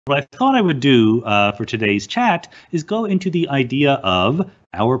What I thought I would do for today's chat is go into the idea of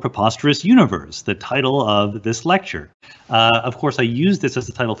our preposterous universe, the title of this lecture. Of course, I use this as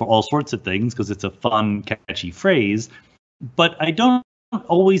a title for all sorts of things because it's a fun, catchy phrase, but I don't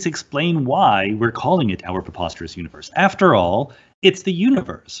always explain why we're calling it our preposterous universe. After all, it's the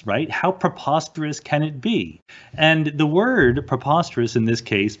universe, right? How preposterous can it be? And the word preposterous in this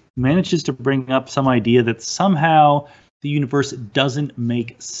case manages to bring up some idea that somehow the universe doesn't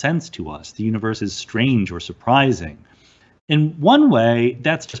make sense to us. The universe is strange or surprising. In one way,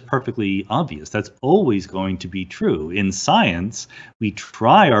 that's just perfectly obvious. That's always going to be true. In science, we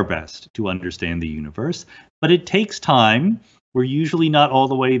try our best to understand the universe, but it takes time. We're usually not all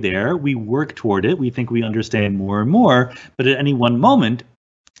the way there. We work toward it. We think we understand more and more, but at any one moment,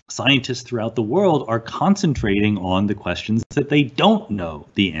 scientists throughout the world are concentrating on the questions that they don't know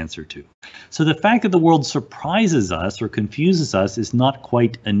the answer to. So the fact that the world surprises us or confuses us is not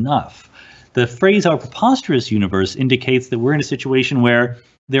quite enough. The phrase our preposterous universe indicates that we're in a situation where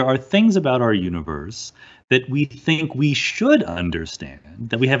there are things about our universe that we think we should understand,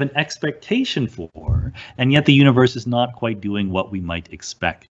 that we have an expectation for, and yet the universe is not quite doing what we might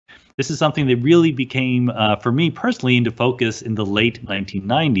expect. This is something that really became, for me personally, into focus in the late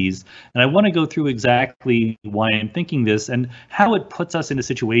 1990s. And I want to go through exactly why I'm thinking this and how it puts us in a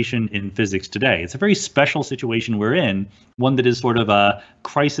situation in physics today. It's a very special situation we're in, one that is sort of a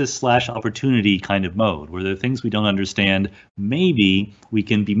crisis/opportunity kind of mode, where there are things we don't understand. Maybe we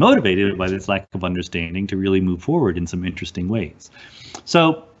can be motivated by this lack of understanding to really move forward in some interesting ways.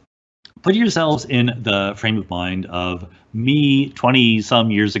 So put yourselves in the frame of mind of me 20-some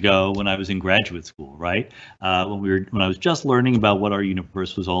years ago when I was in graduate school, right? When I was just learning about what our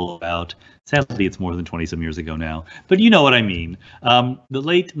universe was all about. Sadly, it's more than 20-some years ago now, but you know what I mean. The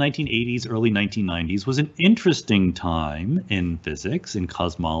late 1980s, early 1990s was an interesting time in physics, in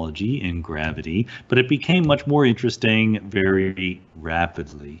cosmology, in gravity, but it became much more interesting very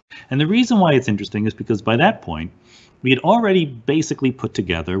rapidly. And the reason why it's interesting is because by that point, we had already basically put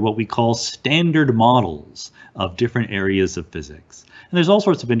together what we call standard models of different areas of physics. And there's all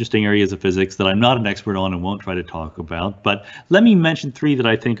sorts of interesting areas of physics that I'm not an expert on and won't try to talk about, but let me mention three that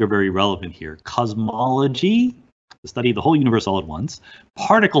I think are very relevant here. Cosmology, the study of the whole universe all at once.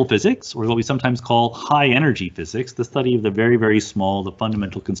 Particle physics, or what we sometimes call high energy physics, the study of the very, very small, the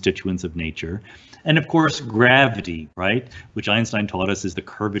fundamental constituents of nature. And of course, gravity, right, which Einstein taught us is the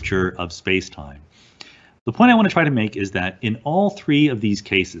curvature of space-time. The point I want to try to make is that in all three of these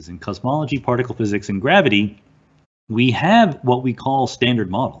cases, in cosmology, particle physics, and gravity, we have what we call standard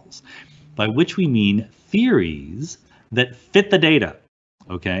models, by which we mean theories that fit the data,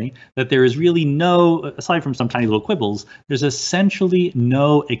 okay? That there is really no, aside from some tiny little quibbles, there's essentially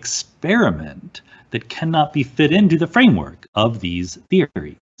no experiment that cannot be fit into the framework of these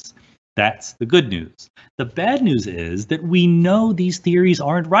theories. That's the good news. The bad news is that we know these theories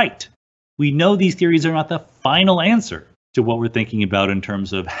aren't right. We know these theories are not the final answer to what we're thinking about in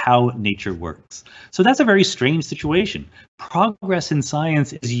terms of how nature works. So that's a very strange situation. Progress in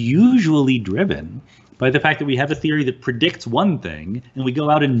science is usually driven by the fact that we have a theory that predicts one thing, and we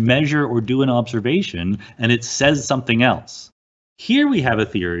go out and measure or do an observation, and it says something else. Here we have a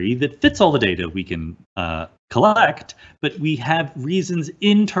theory that fits all the data we can collect, but we have reasons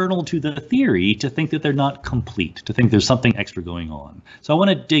internal to the theory to think that they're not complete, to think there's something extra going on. So I want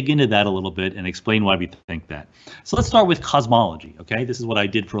to dig into that a little bit and explain why we think that. So let's start with cosmology, okay? This is what I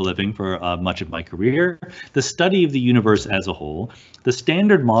did for a living for much of my career. The study of the universe as a whole. The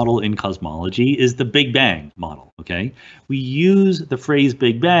standard model in cosmology is the Big Bang model, okay? We use the phrase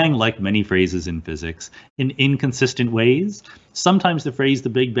Big Bang, like many phrases in physics, in inconsistent ways. Sometimes the phrase the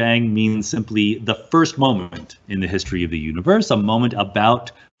Big Bang means simply the first moment in the history of the universe, a moment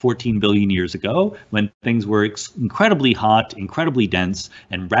about 14 billion years ago when things were incredibly hot, incredibly dense,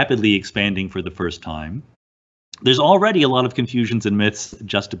 and rapidly expanding for the first time. There's already a lot of confusions and myths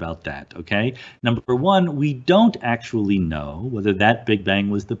just about that, okay? Number one, we don't actually know whether that Big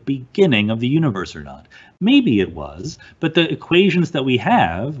Bang was the beginning of the universe or not. Maybe it was, but the equations that we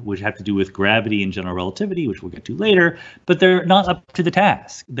have, which have to do with gravity and general relativity, which we'll get to later, but they're not up to the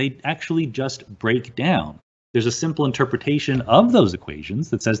task. They actually just break down. There's a simple interpretation of those equations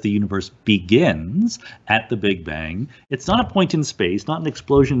that says the universe begins at the Big Bang. It's not a point in space, not an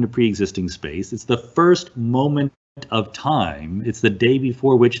explosion into pre-existing space. It's the first moment of time. It's the day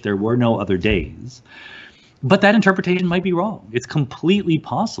before which there were no other days. But that interpretation might be wrong. It's completely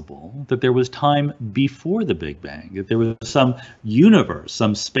possible that there was time before the Big Bang, that there was some universe,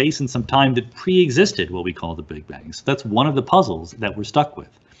 some space and some time that pre-existed what we call the Big Bang. So that's one of the puzzles that we're stuck with.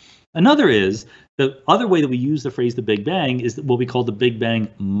 Another is, the other way that we use the phrase the Big Bang is what we call the Big Bang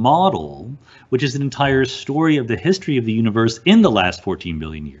model, which is an entire story of the history of the universe in the last 14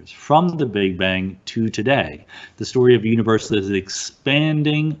 billion years, from the Big Bang to today. The story of a universe that is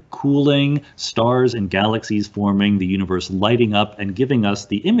expanding, cooling, stars and galaxies forming, the universe lighting up and giving us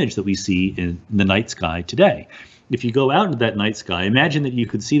the image that we see in the night sky today. If you go out into that night sky, imagine that you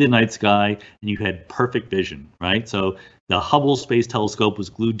could see the night sky and you had perfect vision, right? So the Hubble Space Telescope was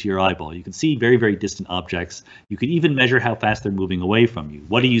glued to your eyeball. You could see very, very distant objects. You could even measure how fast they're moving away from you.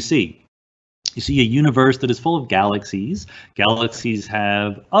 What do you see? You see a universe that is full of galaxies. Galaxies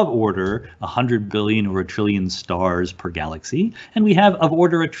have, of order, 100 billion or a trillion stars per galaxy. And we have, of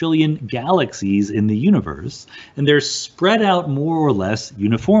order, a trillion galaxies in the universe. And they're spread out more or less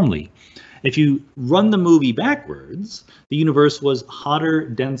uniformly. If you run the movie backwards, the universe was hotter,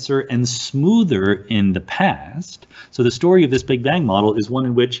 denser, and smoother in the past. So the story of this Big Bang model is one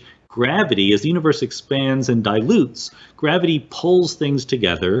in which gravity, as the universe expands and dilutes, gravity pulls things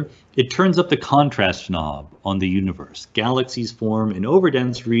together. It turns up the contrast knob on the universe. Galaxies form in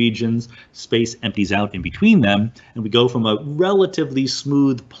overdense regions, space empties out in between them, and we go from a relatively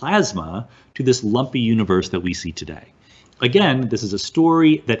smooth plasma to this lumpy universe that we see today. Again, this is a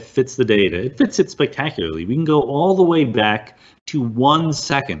story that fits the data. It fits it spectacularly. We can go all the way back to 1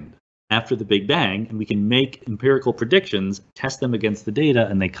 second after the Big Bang, and we can make empirical predictions, test them against the data,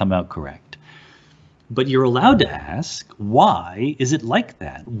 and they come out correct. But you're allowed to ask, why is it like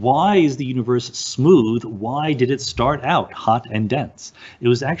that? Why is the universe smooth? Why did it start out hot and dense? It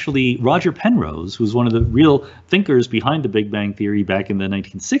was actually Roger Penrose, who was one of the real thinkers behind the Big Bang theory back in the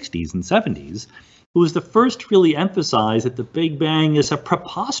 1960s and 70s, who was the first to really emphasize that the Big Bang is a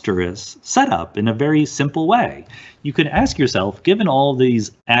preposterous setup in a very simple way. You can ask yourself, given all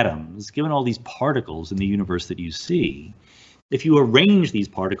these atoms, given all these particles in the universe that you see, if you arrange these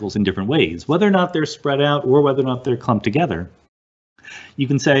particles in different ways, whether or not they're spread out or whether or not they're clumped together, you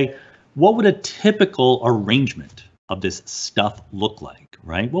can say, what would a typical arrangement of this stuff look like,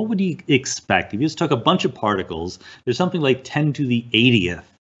 right? What would you expect? If you just took a bunch of particles, there's something like 10 to the 80th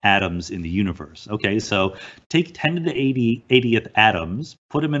atoms in the universe. Okay, so take 10 to the 80th atoms,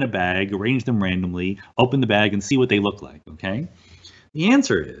 put them in a bag, arrange them randomly, open the bag and see what they look like, okay? The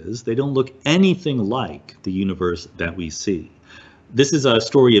answer is they don't look anything like the universe that we see. This is a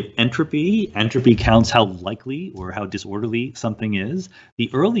story of entropy. Entropy counts how likely or how disorderly something is. The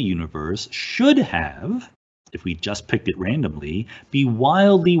early universe should have, if we just picked it randomly, be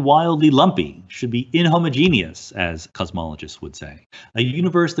wildly, wildly lumpy, should be inhomogeneous, as cosmologists would say. A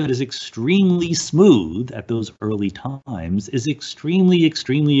universe that is extremely smooth at those early times is extremely,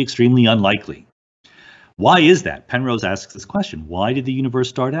 extremely, extremely unlikely. Why is that? Penrose asks this question. Why did the universe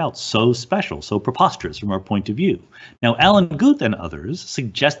start out so special, so preposterous from our point of view? Now, Alan Guth and others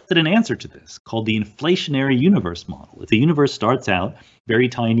suggested an answer to this called the inflationary universe model. If the universe starts out very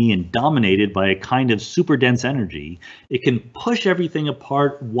tiny and dominated by a kind of super dense energy, it can push everything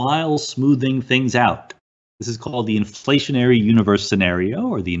apart while smoothing things out. This is called the inflationary universe scenario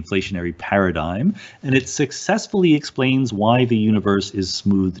or the inflationary paradigm, and it successfully explains why the universe is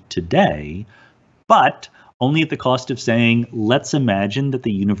smooth today, but only at the cost of saying, let's imagine that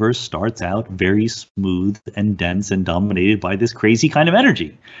the universe starts out very smooth and dense and dominated by this crazy kind of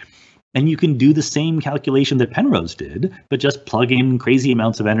energy. And you can do the same calculation that Penrose did, but just plug in crazy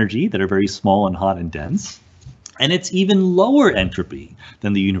amounts of energy that are very small and hot and dense. And it's even lower entropy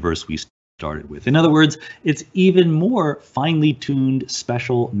than the universe we started with. In other words, it's even more finely tuned,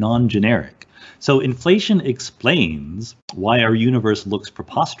 special, non-generic. So inflation explains why our universe looks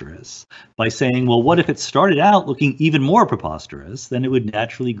preposterous by saying, well, what if it started out looking even more preposterous? Then it would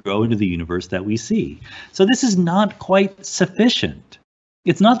naturally grow into the universe that we see. So this is not quite sufficient.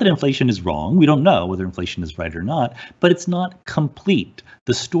 It's not that inflation is wrong. We don't know whether inflation is right or not, but it's not complete.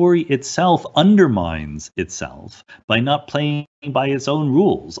 The story itself undermines itself by not playing by its own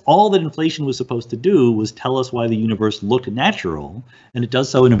rules. All that inflation was supposed to do was tell us why the universe looked natural, and it does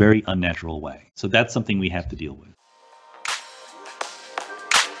so in a very unnatural way. So that's something we have to deal with.